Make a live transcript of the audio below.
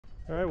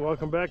All right,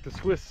 welcome back to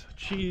Swiss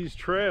Cheese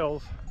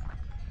Trails.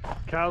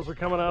 Cows are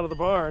coming out of the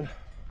barn.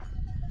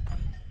 All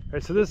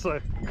right, so this is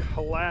a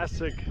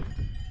classic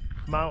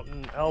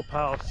mountain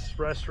Alphouse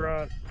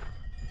restaurant.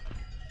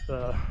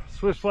 The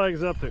Swiss flag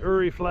is up, the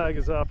Uri flag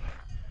is up.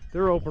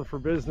 They're open for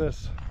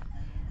business,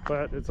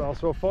 but it's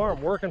also a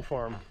farm, working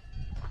farm.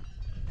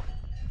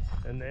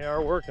 And they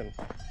are working.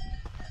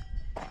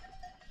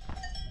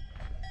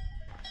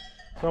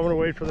 So I'm gonna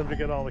wait for them to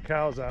get all the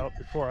cows out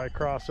before I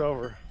cross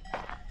over.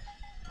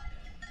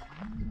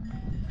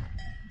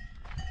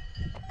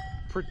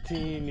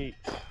 Pretty neat.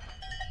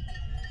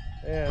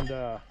 And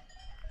yeah,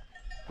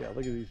 look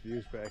at these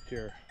views back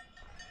here.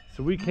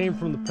 So we came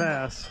from the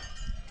pass,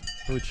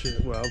 which,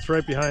 well, it's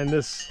right behind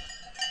this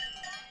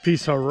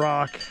piece of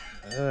rock.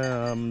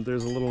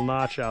 There's a little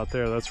notch out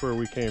there. That's where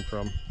we came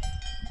from.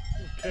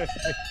 Okay,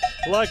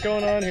 a lot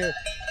going on here.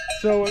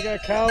 So we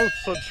got cows,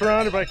 so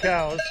surrounded by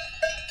cows,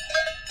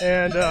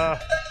 and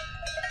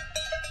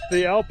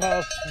the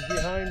Alphouse is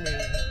behind me.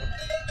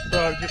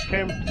 So I just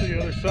came to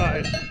the other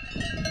side.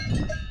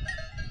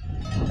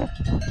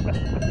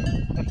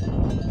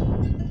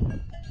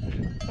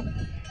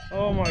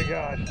 Oh my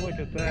gosh, look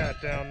at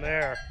that down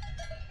there.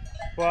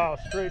 Wow,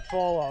 straight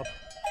fall off.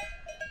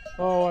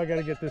 Oh, I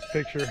gotta get this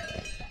picture.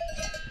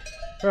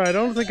 All right, I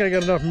don't think I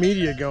got enough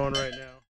media going right now.